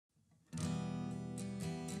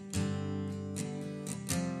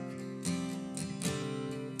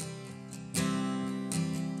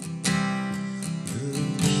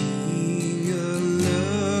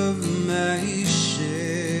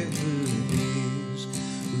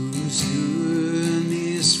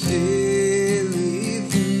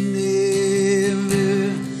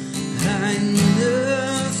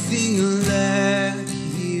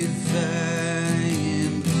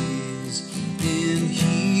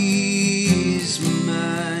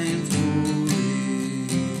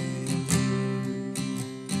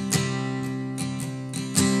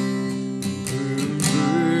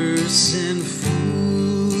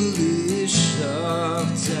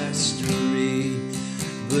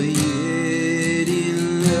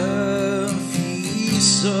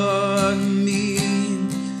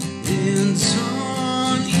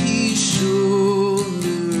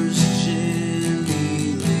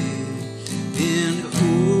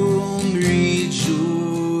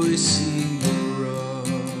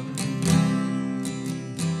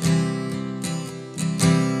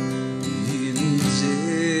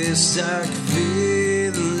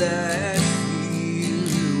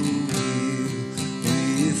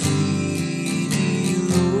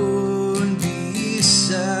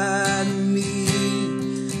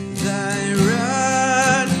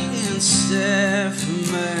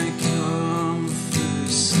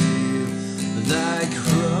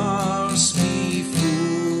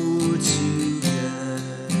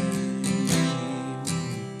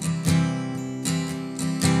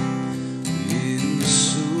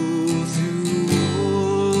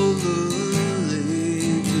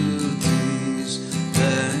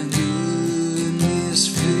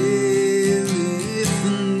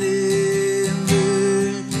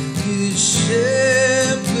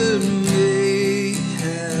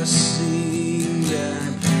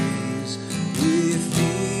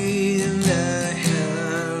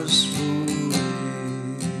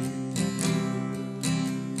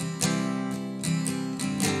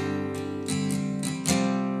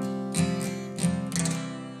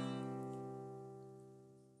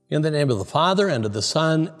In the name of the Father, and of the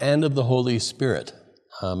Son, and of the Holy Spirit.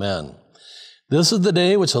 Amen. This is the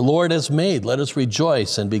day which the Lord has made. Let us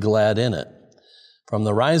rejoice and be glad in it. From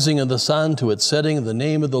the rising of the sun to its setting, the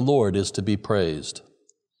name of the Lord is to be praised.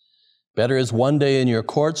 Better is one day in your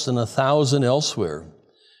courts than 1,000 elsewhere.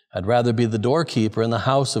 I'd rather be the doorkeeper in the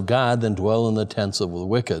house of God than dwell in the tents of the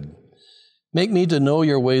wicked. Make me to know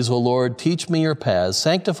your ways, O Lord. Teach me your paths.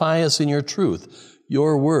 Sanctify us in your truth.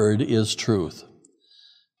 Your word is truth.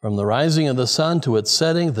 From the rising of the sun to its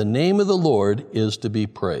setting, the name of the Lord is to be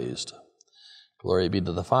praised. Glory be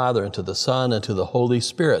to the Father, and to the Son, and to the Holy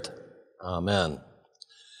Spirit. Amen.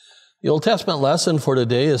 The Old Testament lesson for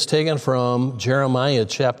today is taken from Jeremiah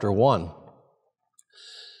chapter 1.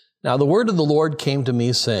 Now the word of the Lord came to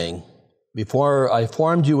me, saying, Before I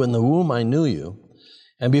formed you in the womb, I knew you,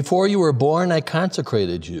 and before you were born, I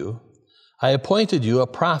consecrated you. I appointed you a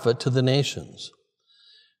prophet to the nations.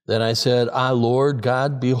 Then I said, Lord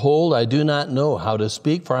God, behold, I do not know how to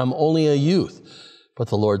speak, for I'm only a youth. But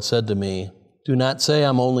the Lord said to me, Do not say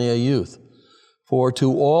I'm only a youth, for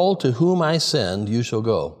to all to whom I send you shall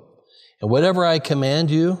go, and whatever I command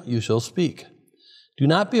you, you shall speak. Do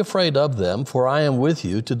not be afraid of them, for I am with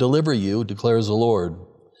you to deliver you, declares the Lord.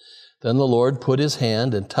 Then the Lord put his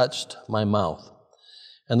hand and touched my mouth.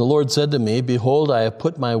 And the Lord said to me, Behold, I have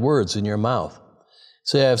put my words in your mouth.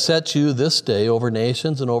 Say, I have set you this day over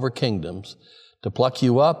nations and over kingdoms, to pluck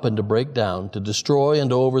you up and to break down, to destroy and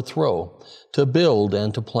to overthrow, to build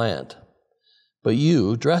and to plant. But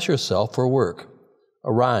you, dress yourself for work.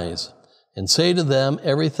 Arise, and say to them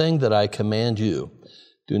everything that I command you.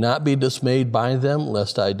 Do not be dismayed by them,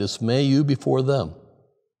 lest I dismay you before them.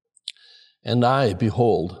 And I,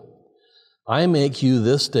 behold, I make you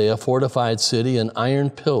this day a fortified city, an iron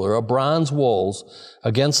pillar, a bronze walls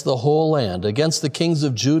against the whole land, against the kings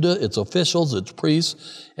of Judah, its officials, its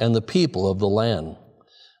priests, and the people of the land.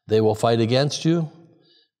 They will fight against you,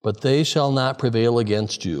 but they shall not prevail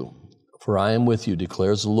against you, for I am with you,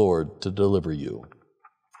 declares the Lord, to deliver you.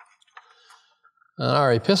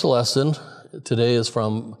 Our epistle lesson today is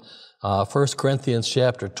from 1 Corinthians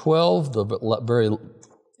chapter 12, the very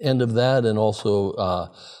end of that, and also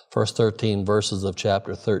first 13 verses of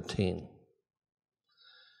chapter 13.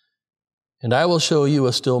 And I will show you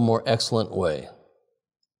a still more excellent way.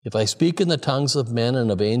 If I speak in the tongues of men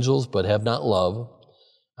and of angels, but have not love,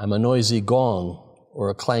 I'm a noisy gong or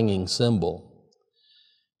a clanging cymbal.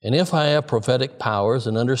 And if I have prophetic powers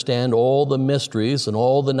and understand all the mysteries and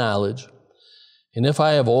all the knowledge, and if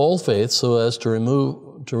I have all faith so as to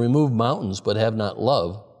remove mountains, but have not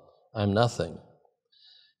love, I'm nothing.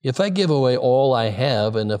 If I give away all I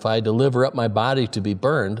have, and if I deliver up my body to be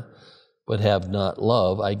burned, but have not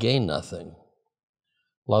love, I gain nothing.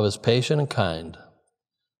 Love is patient and kind.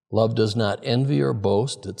 Love does not envy or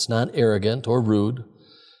boast. It's not arrogant or rude.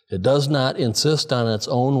 It does not insist on its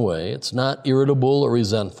own way. It's not irritable or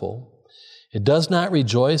resentful. It does not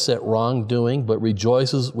rejoice at wrongdoing, but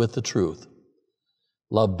rejoices with the truth.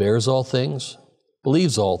 Love bears all things,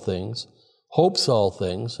 believes all things, hopes all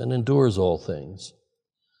things, and endures all things.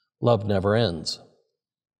 Love never ends.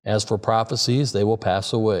 As for prophecies, they will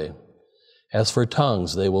pass away. As for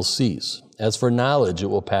tongues, they will cease. As for knowledge, it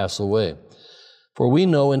will pass away. For we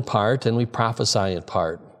know in part, and we prophesy in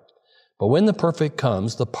part. But when the perfect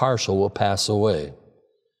comes, the partial will pass away.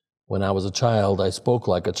 When I was a child, I spoke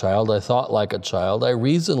like a child, I thought like a child, I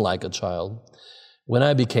reasoned like a child. When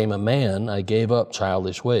I became a man, I gave up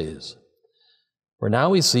childish ways. For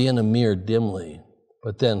now we see in a mirror dimly,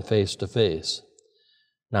 but then face to face.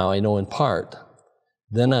 Now I know in part,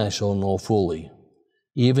 then I shall know fully,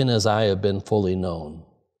 even as I have been fully known.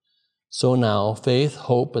 So now faith,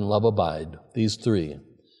 hope, and love abide, these three,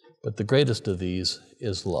 but the greatest of these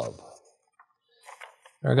is love.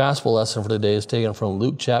 Our gospel lesson for today is taken from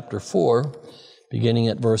Luke chapter 4, beginning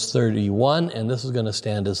at verse 31, and this is going to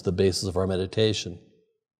stand as the basis of our meditation.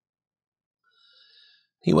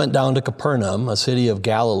 He went down to Capernaum, a city of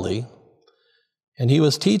Galilee, and he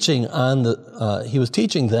was teaching them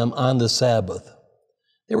on the Sabbath.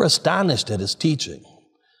 They were astonished at his teaching,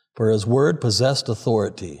 for his word possessed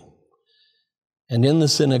authority. And in the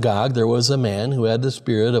synagogue there was a man who had the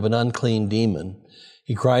spirit of an unclean demon.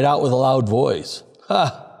 He cried out with a loud voice,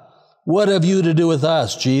 "Ha! What have you to do with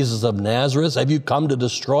us, Jesus of Nazareth? Have you come to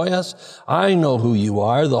destroy us? I know who you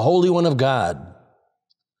are, the Holy One of God."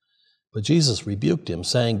 But Jesus rebuked him,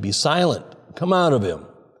 saying, "Be silent, come out of him."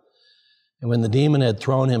 And when the demon had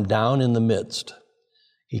thrown him down in the midst,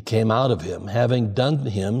 he came out of him, having done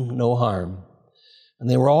him no harm. And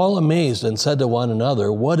they were all amazed and said to one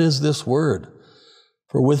another, "What is this word?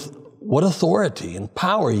 For with what authority and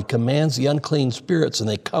power he commands the unclean spirits, and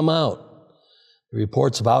they come out." The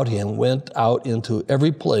reports about him went out into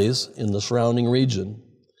every place in the surrounding region.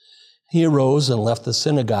 He arose and left the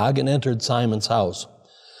synagogue and entered Simon's house.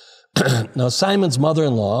 Now Simon's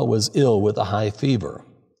mother-in-law was ill with a high fever,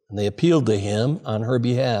 and they appealed to him on her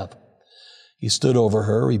behalf. He stood over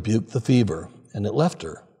her, rebuked the fever, and it left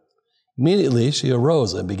her. Immediately she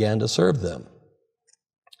arose and began to serve them.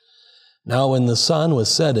 Now when the sun was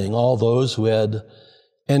setting, all those who had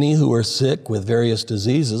any who were sick with various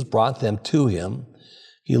diseases brought them to him.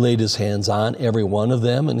 He laid his hands on every one of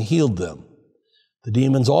them and healed them. The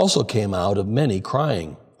demons also came out of many,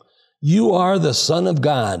 crying, "You are the Son of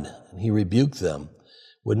God." And he rebuked them,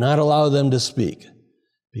 would not allow them to speak,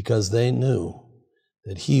 because they knew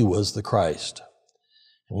that he was the Christ.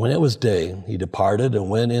 And when it was day, he departed and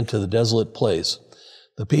went into the desolate place.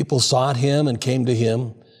 The people sought him and came to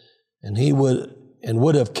him, and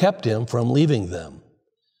would have kept him from leaving them.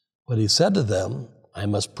 But he said to them, "I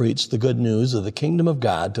must preach the good news of the kingdom of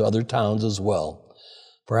God to other towns as well,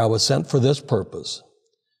 for I was sent for this purpose."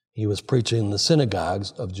 He was preaching in the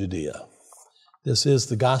synagogues of Judea. This is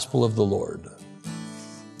the gospel of the Lord.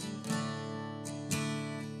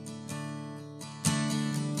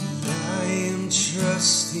 I am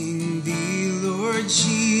trusting thee, Lord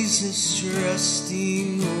Jesus,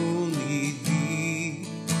 trusting only thee.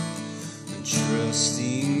 I'm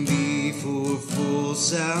trusting thee for full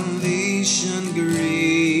salvation,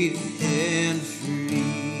 great and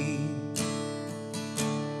free.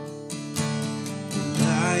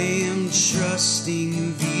 I am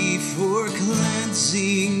trusting thee for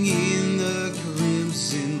cleansing in the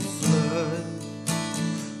crimson flood.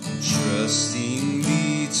 I'm trusting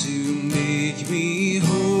thee to make me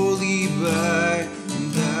holy by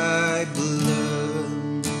thy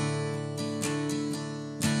blood.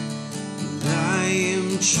 I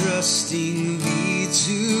am trusting thee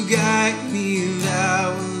to guide me,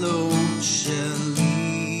 thou alone shalt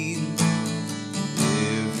lead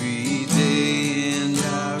every day, and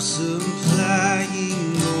are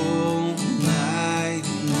supplying all my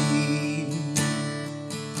need.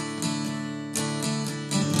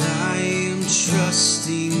 I am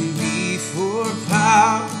trusting thee for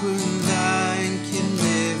power, thine can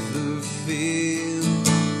never fail.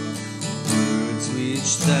 Words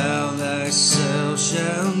which thou thyself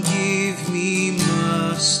shalt give me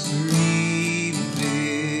must prevail.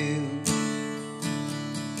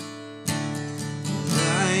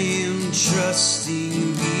 I am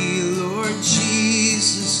trusting thee, Lord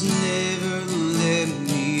Jesus, never let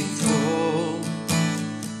me fall.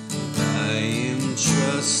 I am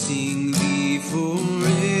trusting thee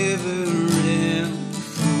forever and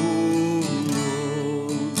for all.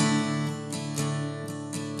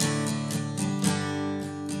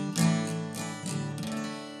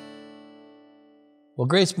 Well,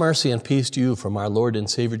 grace, mercy, and peace to you from our Lord and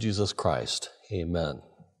Savior Jesus Christ. Amen.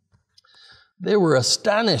 They were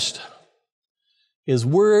astonished. His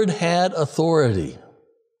word had authority.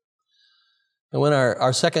 And when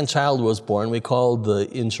our second child was born, we called the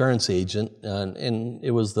insurance agent, and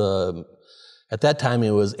it was at that time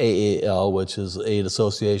it was AAL, which is Aid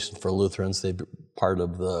Association for Lutherans. They're part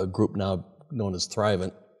of the group now known as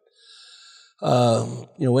Thrivent.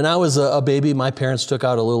 When I was a baby, my parents took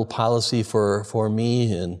out a little policy for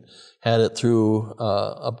me and had it through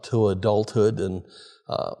up to adulthood. And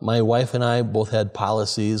my wife and I both had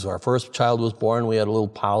policies. Our first child was born. We had a little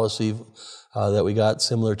policy that we got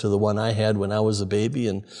similar to the one I had when I was a baby.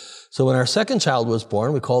 And so when our second child was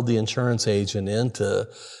born, we called the insurance agent in to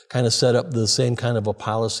kind of set up the same kind of a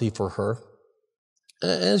policy for her.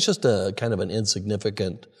 And it's just a kind of an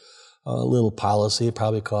insignificant little policy. It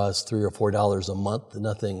probably costs $3 or $4 a month,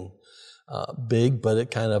 nothing big, but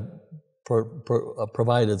it kind of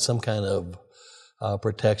provided some kind of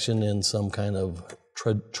protection in some kind of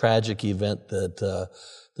tragic event that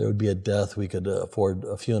there would be a death, we could afford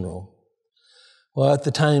a funeral. Well, at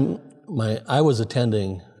the time, I was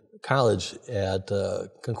attending college at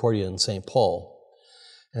Concordia in St. Paul.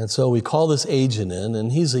 And so we call this agent in,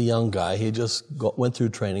 and he's a young guy. He just went through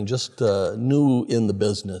training, just new in the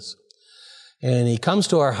business. And he comes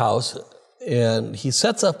to our house, and he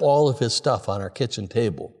sets up all of his stuff on our kitchen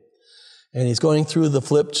table. And he's going through the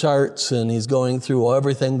flip charts, and he's going through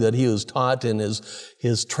everything that he was taught in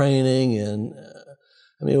his training. And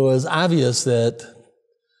it was obvious that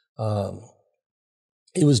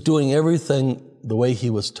he was doing everything the way he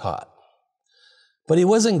was taught. But he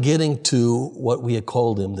wasn't getting to what we had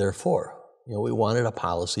called him there for. We wanted a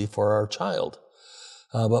policy for our child.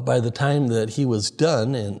 But by the time that he was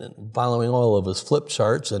done and following all of his flip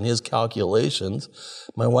charts and his calculations,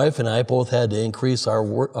 my wife and I both had to increase our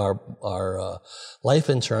life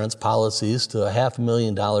insurance policies to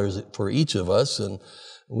 $500,000 for each of us, and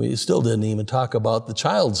we still didn't even talk about the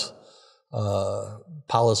child's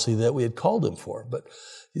policy that we had called him for. But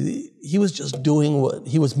he was just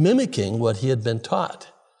he was mimicking what he had been taught.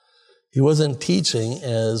 He wasn't teaching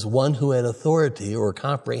as one who had authority or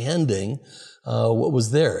comprehending what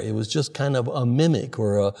was there. It was just kind of a mimic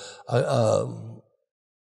or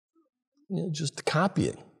just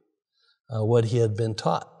copying what he had been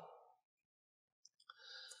taught.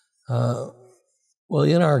 Well,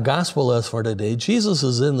 in our gospel lesson for today, Jesus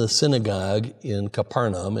is in the synagogue in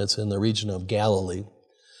Capernaum. It's in the region of Galilee.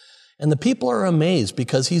 And the people are amazed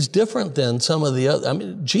because he's different than some of the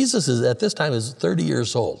other. Jesus is at this time is 30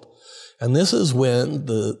 years old. And this is when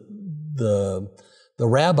the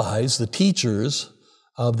rabbis, the teachers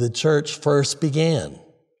of the church first began.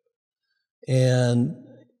 And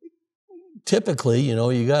typically,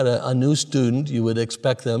 you got a new student, you would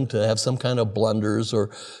expect them to have some kind of blunders or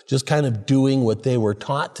just kind of doing what they were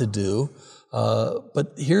taught to do.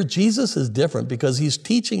 But here Jesus is different because he's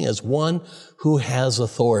teaching as one who has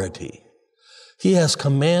authority. He has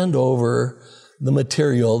command over the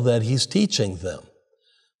material that he's teaching them.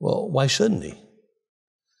 Well, why shouldn't he?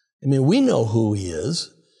 We know who he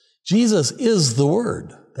is. Jesus is the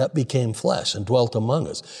Word that became flesh and dwelt among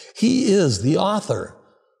us. He is the author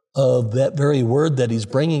of that very word that he's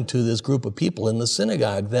bringing to this group of people in the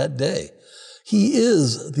synagogue that day. He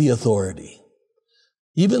is the authority.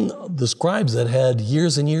 Even the scribes that had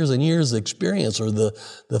years and years and years experience, or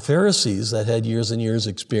the Pharisees that had years and years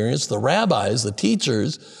experience, the rabbis, the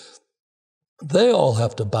teachers, they all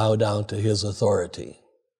have to bow down to his authority.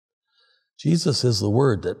 Jesus is the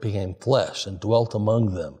Word that became flesh and dwelt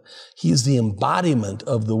among them. He's the embodiment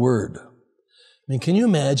of the Word. Can you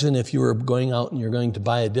imagine if you were going out and you're going to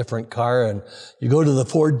buy a different car and you go to the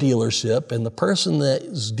Ford dealership and the person that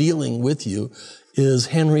is dealing with you is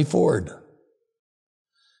Henry Ford?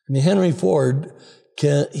 Henry Ford,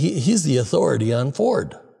 he's the authority on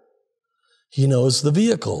Ford. He knows the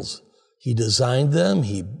vehicles. He designed them.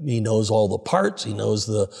 He knows all the parts. He knows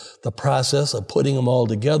the process of putting them all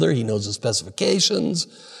together. He knows the specifications.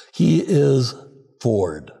 He is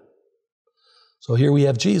Ford. So here we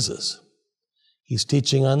have Jesus. He's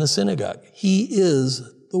teaching on the synagogue. He is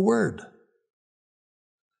the Word.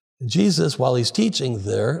 Jesus, while he's teaching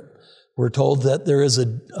there, we're told that there is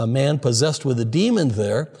a man possessed with a demon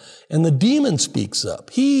there, and the demon speaks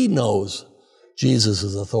up. He knows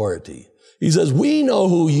Jesus' authority. He says, "We know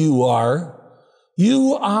who you are.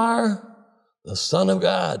 You are the Son of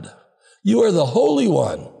God. You are the Holy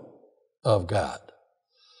One of God."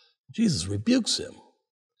 Jesus rebukes him.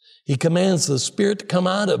 He commands the spirit to come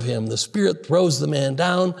out of him. The spirit throws the man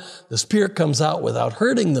down. The spirit comes out without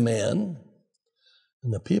hurting the man.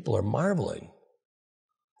 And the people are marveling.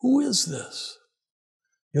 Who is this?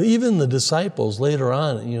 Even the disciples later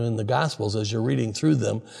on, in the Gospels, as you're reading through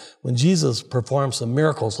them, when Jesus performs some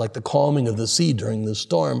miracles like the calming of the sea during the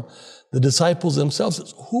storm, the disciples themselves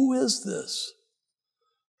says, who is this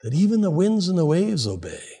that even the winds and the waves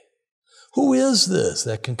obey? Who is this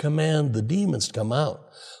that can command the demons to come out?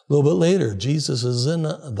 A little bit later, Jesus is in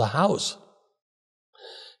the house,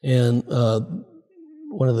 and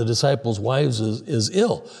one of the disciples' wives is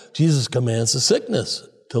ill. Jesus commands the sickness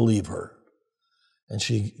to leave her. And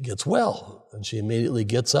she gets well, and she immediately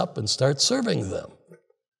gets up and starts serving them.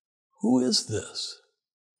 Who is this?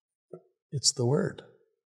 It's the Word.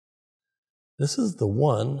 This is the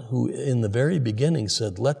one who in the very beginning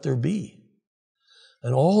said, let there be.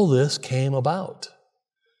 And all this came about.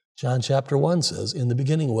 John chapter 1 says, in the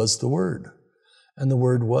beginning was the Word, and the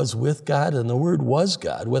Word was with God, and the Word was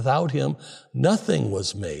God. Without him, nothing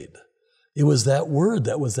was made. It was that Word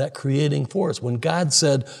that was that creating force. When God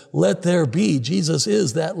said, let there be, Jesus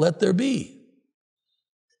is that let there be.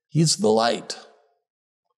 He's the light.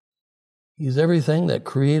 He's everything that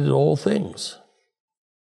created all things.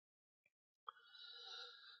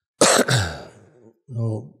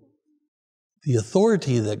 The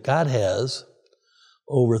authority that God has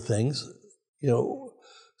over things,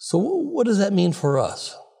 so what does that mean for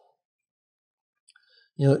us?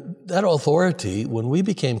 That authority, when we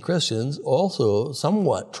became Christians, also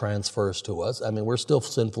somewhat transfers to us. I mean, we're still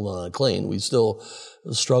sinful and unclean. We still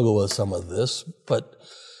struggle with some of this. But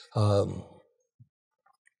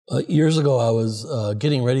years ago, I was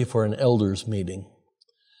getting ready for an elders meeting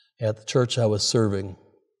at the church I was serving.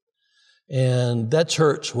 And that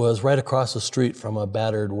church was right across the street from a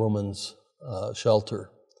battered woman's shelter.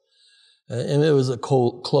 And it was a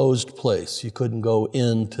closed place. You couldn't go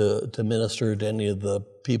in to minister to any of the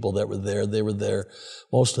people that were there. They were there.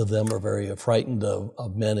 Most of them were very frightened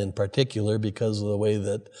of men in particular because of the way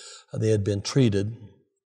that they had been treated.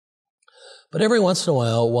 But every once in a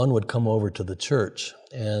while, one would come over to the church.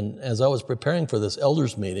 And as I was preparing for this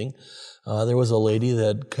elders meeting, there was a lady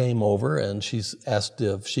that came over, and she asked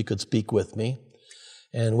if she could speak with me.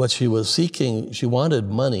 And what she was seeking, she wanted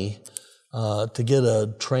money to get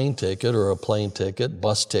a train ticket or a plane ticket,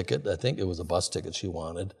 bus ticket. I think it was a bus ticket she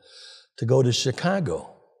wanted to go to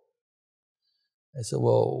Chicago. I said,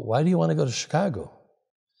 well, why do you want to go to Chicago?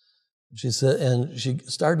 She said, and she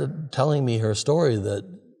started telling me her story that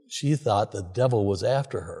she thought the devil was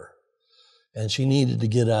after her and she needed to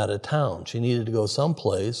get out of town. She needed to go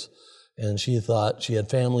someplace, and she thought she had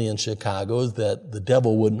family in Chicago that the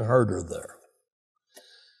devil wouldn't hurt her there.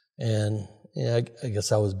 And I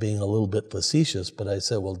guess I was being a little bit facetious, but I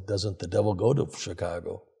said, well, doesn't the devil go to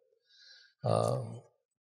Chicago? Well,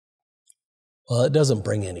 it doesn't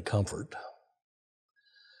bring any comfort.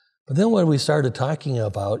 But then what we started talking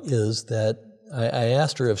about is that I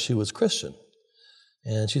asked her if she was Christian.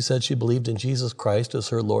 And she said she believed in Jesus Christ as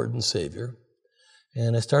her Lord and Savior.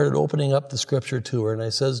 And I started opening up the scripture to her, and I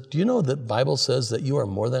says, do you know that the Bible says that you are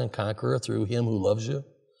more than a conqueror through him who loves you?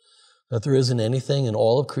 That there isn't anything in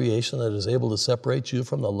all of creation that is able to separate you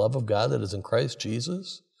from the love of God that is in Christ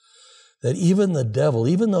Jesus? That even the devil,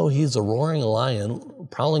 even though he's a roaring lion,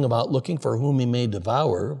 prowling about looking for whom he may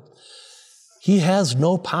devour, he has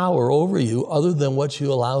no power over you other than what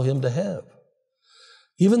you allow him to have.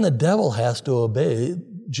 Even the devil has to obey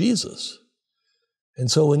Jesus.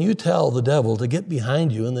 And so when you tell the devil to get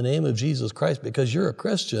behind you in the name of Jesus Christ because you're a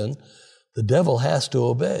Christian, the devil has to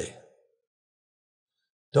obey.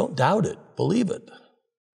 Don't doubt it. Believe it.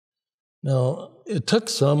 Now, it took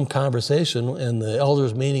some conversation, and the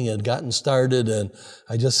elders' meeting had gotten started, and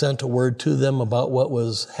I just sent a word to them about what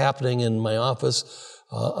was happening in my office,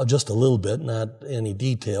 just a little bit, not any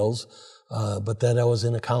details, but that I was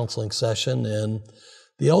in a counseling session, and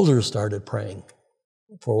the elders started praying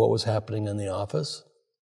for what was happening in the office.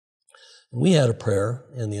 And we had a prayer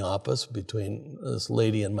in the office between this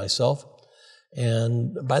lady and myself.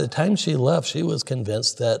 And by the time she left, she was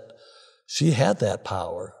convinced that she had that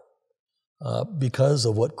power because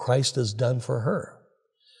of what Christ has done for her.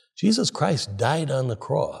 Jesus Christ died on the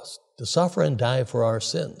cross to suffer and die for our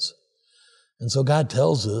sins. And so God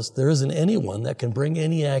tells us there isn't anyone that can bring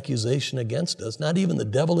any accusation against us, not even the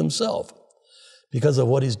devil himself, because of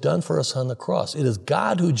what he's done for us on the cross. It is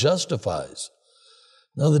God who justifies.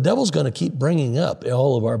 Now, the devil's going to keep bringing up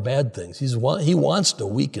all of our bad things. He wants to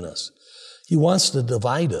weaken us. He wants to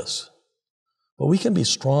divide us. But we can be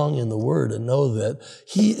strong in the Word and know that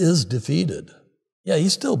he is defeated. Yeah,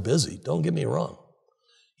 he's still busy. Don't get me wrong.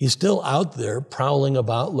 He's still out there prowling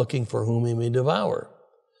about looking for whom he may devour.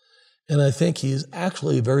 And I think he's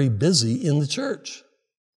actually very busy in the church.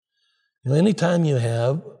 Anytime you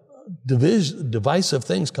have divisive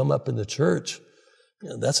things come up in the church,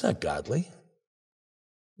 That's not godly.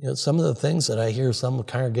 Some of the things that I hear some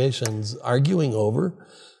congregations arguing over,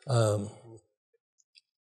 a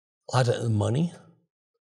lot of money,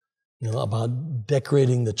 about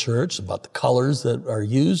decorating the church, about the colors that are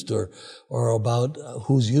used, or about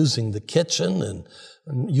who's using the kitchen and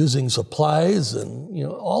using supplies and,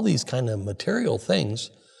 all these kind of material things.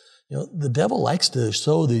 The devil likes to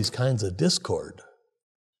sow these kinds of discord.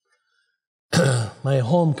 My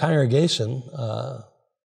home congregation,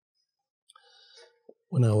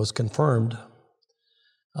 when I was confirmed,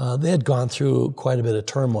 they had gone through quite a bit of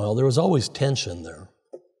turmoil. There was always tension there.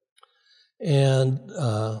 And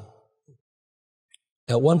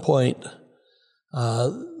at one point,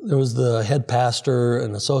 there was the head pastor,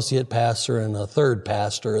 an associate pastor, and a third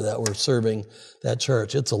pastor that were serving that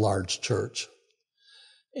church. It's a large church.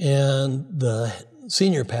 And the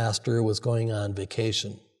senior pastor was going on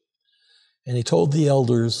vacation. And he told the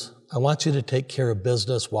elders, I want you to take care of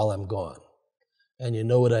business while I'm gone. And you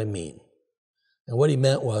know what I mean. And what he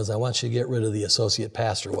meant was, I want you to get rid of the associate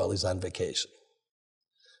pastor while he's on vacation.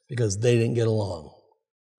 Because they didn't get along.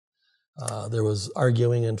 There was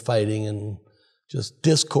arguing and fighting and just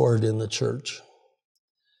discord in the church.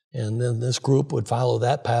 And then this group would follow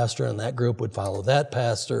that pastor, and that group would follow that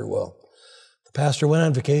pastor. Well, the pastor went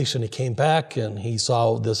on vacation. He came back, and he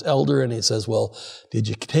saw this elder, and he says, well, did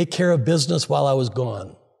you take care of business while I was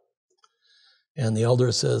gone? And the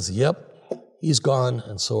elder says, yep, he's gone,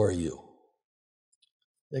 and so are you.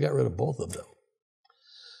 They got rid of both of them.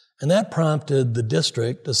 And that prompted the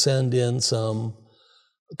district to send in some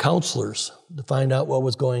counselors to find out what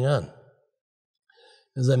was going on.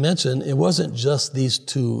 As I mentioned, it wasn't just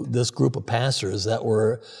this group of pastors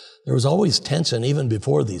there was always tension even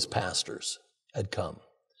before these pastors had come.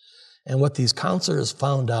 And what these counselors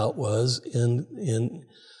found out was in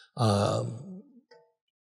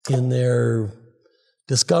their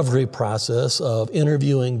discovery process of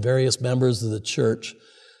interviewing various members of the church,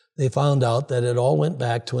 they found out that it all went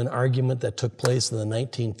back to an argument that took place in the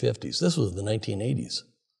 1950s. This was the 1980s,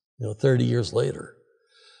 30 years later.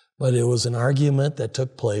 But it was an argument that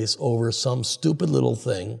took place over some stupid little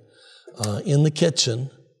thing in the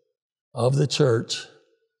kitchen of the church.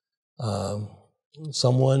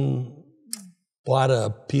 Someone bought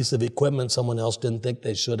a piece of equipment someone else didn't think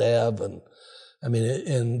they should have, and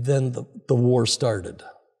then the war started.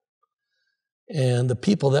 And the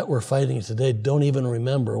people that were fighting today don't even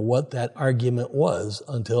remember what that argument was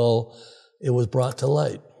until it was brought to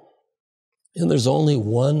light. And there's only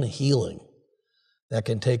one healing that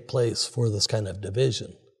can take place for this kind of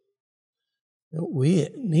division. We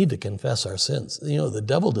need to confess our sins. The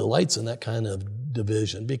devil delights in that kind of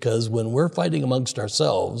division because when we're fighting amongst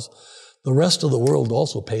ourselves, the rest of the world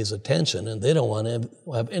also pays attention, and they don't want to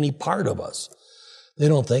have any part of us. They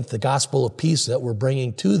don't think the gospel of peace that we're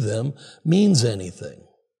bringing to them means anything.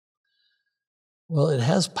 Well, it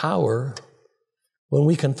has power when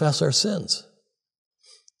we confess our sins.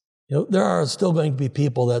 There are still going to be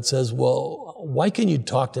people that says, well, why can you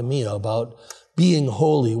talk to me about being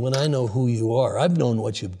holy when I know who you are? I've known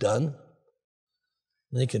what you've done.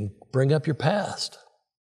 And they can bring up your past.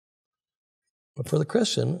 But for the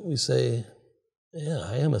Christian, we say, yeah,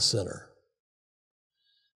 I am a sinner.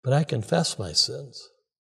 But I confess my sins.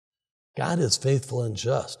 God is faithful and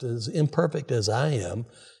just. As imperfect as I am,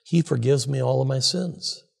 He forgives me all of my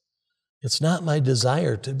sins. It's not my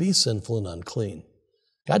desire to be sinful and unclean.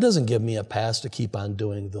 God doesn't give me a pass to keep on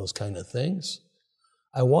doing those kind of things.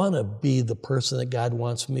 I want to be the person that God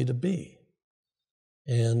wants me to be.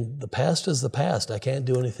 And the past is the past. I can't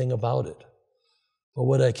do anything about it. But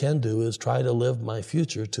what I can do is try to live my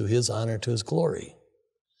future to His honor, to His glory,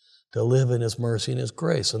 to live in His mercy and His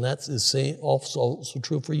grace. And that is also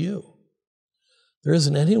true for you. There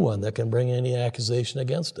isn't anyone that can bring any accusation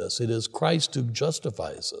against us. It is Christ who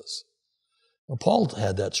justifies us. Well, Paul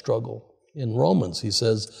had that struggle. In Romans, he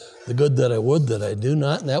says, the good that I would, that I do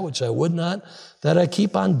not, and that which I would not, that I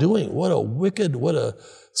keep on doing. What a wicked, what a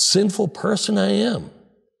sinful person I am.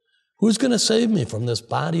 Who's going to save me from this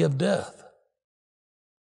body of death?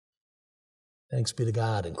 Thanks be to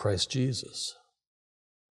God in Christ Jesus.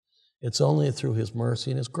 It's only through His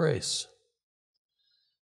mercy and His grace.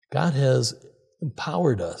 God has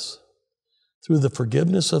empowered us through the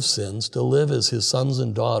forgiveness of sins to live as His sons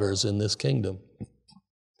and daughters in this kingdom,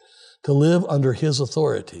 to live under His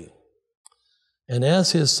authority. And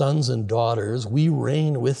as His sons and daughters, we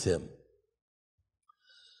reign with Him.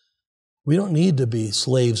 We don't need to be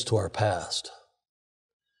slaves to our past.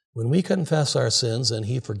 When we confess our sins and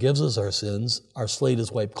He forgives us our sins, our slate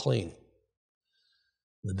is wiped clean.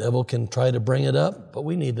 The devil can try to bring it up, but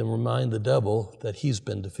we need to remind the devil that he's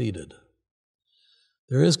been defeated.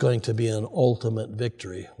 There is going to be an ultimate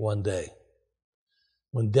victory one day.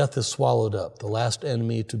 When death is swallowed up, the last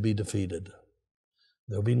enemy to be defeated,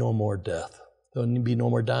 there'll be no more death. There'll be no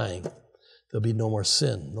more dying. There'll be no more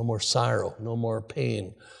sin, no more sorrow, no more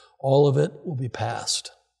pain. All of it will be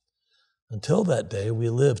past. Until that day, we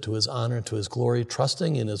live to his honor and to his glory,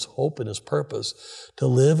 trusting in his hope and his purpose to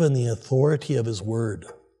live in the authority of his word.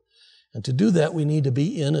 And to do that, we need to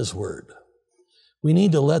be in his word. We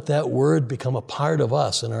need to let that word become a part of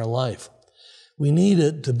us in our life. We need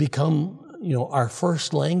it to become, our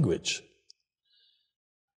first language.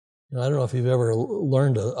 I don't know if you've ever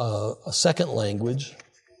learned a second language.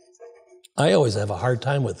 I always have a hard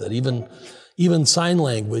time with it. Even sign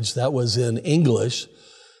language that was in English,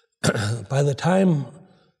 by the time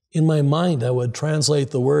in my mind I would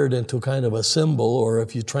translate the word into kind of a symbol, or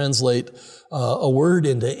if you translate a word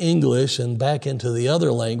into English and back into the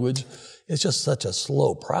other language, it's just such a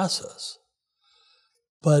slow process.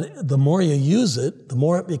 But the more you use it, the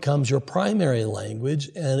more it becomes your primary language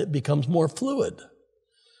and it becomes more fluid.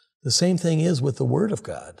 The same thing is with the Word of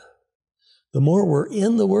God. The more we're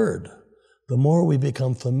in the Word, the more we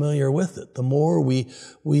become familiar with it, the more we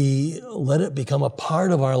let it become a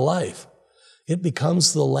part of our life. It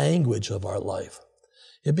becomes the language of our life.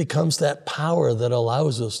 It becomes that power that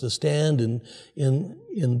allows us to stand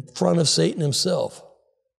in front of Satan himself.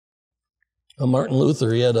 Martin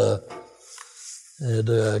Luther, he had a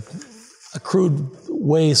crude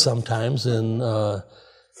way sometimes in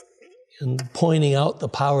pointing out the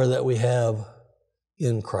power that we have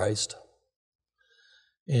in Christ.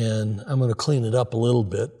 And I'm going to clean it up a little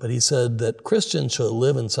bit, but he said that Christians should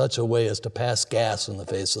live in such a way as to pass gas in the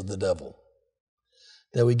face of the devil.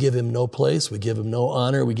 That we give him no place, we give him no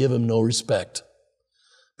honor, we give him no respect,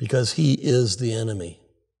 because he is the enemy.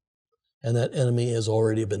 And that enemy has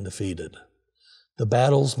already been defeated. The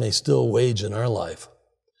battles may still wage in our life,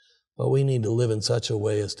 but we need to live in such a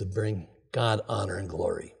way as to bring God honor and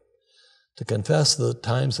glory. To confess the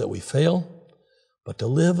times that we fail, but to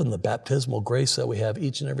live in the baptismal grace that we have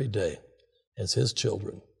each and every day as his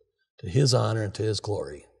children, to his honor and to his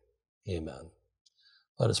glory. Amen.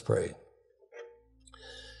 Let us pray.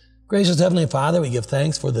 Gracious Heavenly Father, we give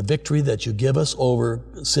thanks for the victory that you give us over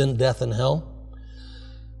sin, death, and hell.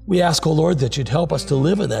 We ask, O Lord, that you'd help us to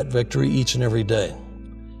live in that victory each and every day,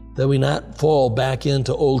 that we not fall back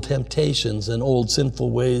into old temptations and old sinful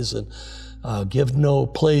ways and give no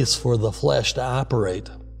place for the flesh to operate.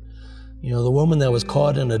 The woman that was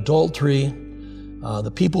caught in adultery,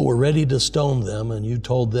 the people were ready to stone them, and you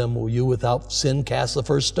told them, will you without sin cast the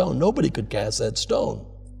first stone? Nobody could cast that stone.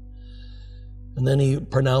 And then he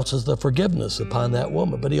pronounces the forgiveness upon that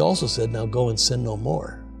woman, but he also said, now go and sin no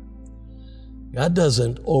more. God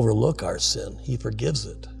doesn't overlook our sin, he forgives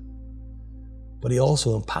it. But he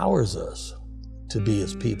also empowers us to be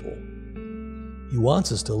his people. He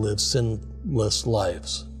wants us to live sinless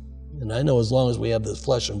lives. And I know as long as we have this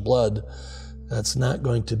flesh and blood, that's not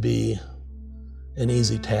going to be an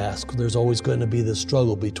easy task. There's always going to be this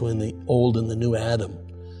struggle between the old and the new Adam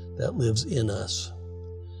that lives in us.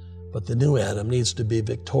 But the new Adam needs to be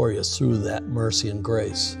victorious through that mercy and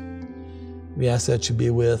grace. We ask that you be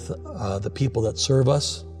with the people that serve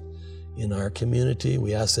us in our community.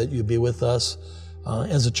 We ask that you be with us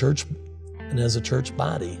as a church and as a church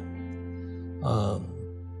body.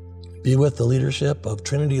 Be with the leadership of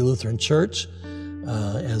Trinity Lutheran Church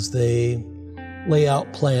as they lay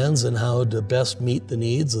out plans on how to best meet the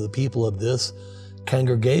needs of the people of this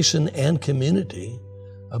congregation and community,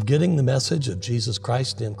 of getting the message of Jesus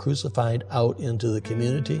Christ and Him crucified out into the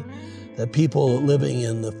community, that people living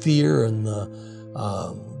in the fear and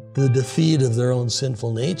the defeat of their own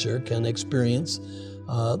sinful nature can experience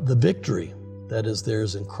the victory that is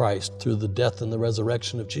theirs in Christ through the death and the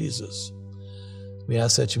resurrection of Jesus. We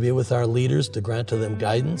ask that you be with our leaders to grant to them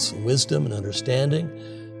guidance, wisdom, and understanding,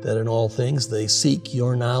 that in all things they seek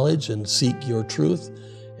your knowledge and seek your truth,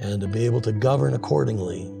 and to be able to govern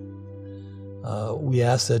accordingly. We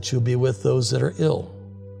ask that you'll be with those that are ill.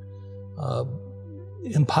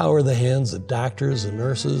 Empower the hands of doctors and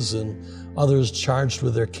nurses and others charged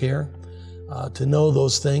with their care to know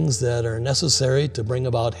those things that are necessary to bring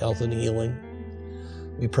about health and healing.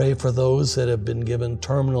 We pray for those that have been given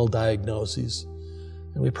terminal diagnoses.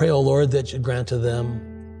 And we pray, O Lord, that you grant to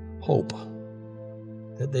them hope,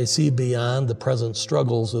 that they see beyond the present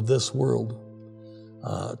struggles of this world,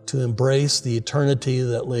 to embrace the eternity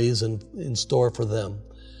that lays in store for them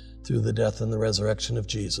through the death and the resurrection of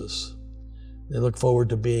Jesus. They look forward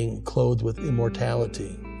to being clothed with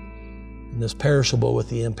immortality, and this perishable with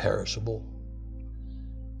the imperishable.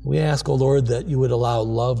 We ask, O Lord, that you would allow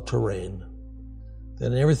love to reign,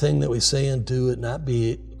 that in everything that we say and do, it not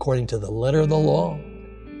be according to the letter of the law,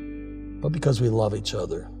 but because we love each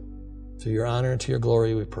other. To your honor and to your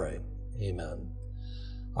glory we pray. Amen.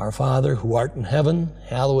 Our Father, who art in heaven,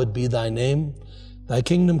 hallowed be thy name. Thy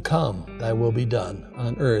kingdom come, thy will be done,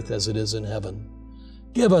 on earth as it is in heaven.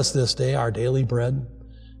 Give us this day our daily bread.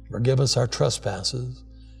 Forgive us our trespasses,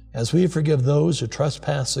 as we forgive those who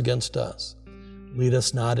trespass against us. Lead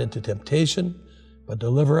us not into temptation, but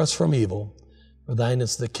deliver us from evil. For thine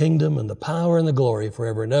is the kingdom and the power and the glory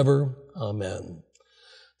forever and ever. Amen.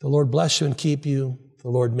 The Lord bless you and keep you. The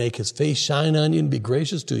Lord make his face shine on you and be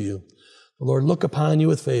gracious to you. The Lord look upon you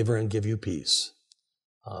with favor and give you peace.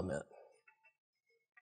 Amen.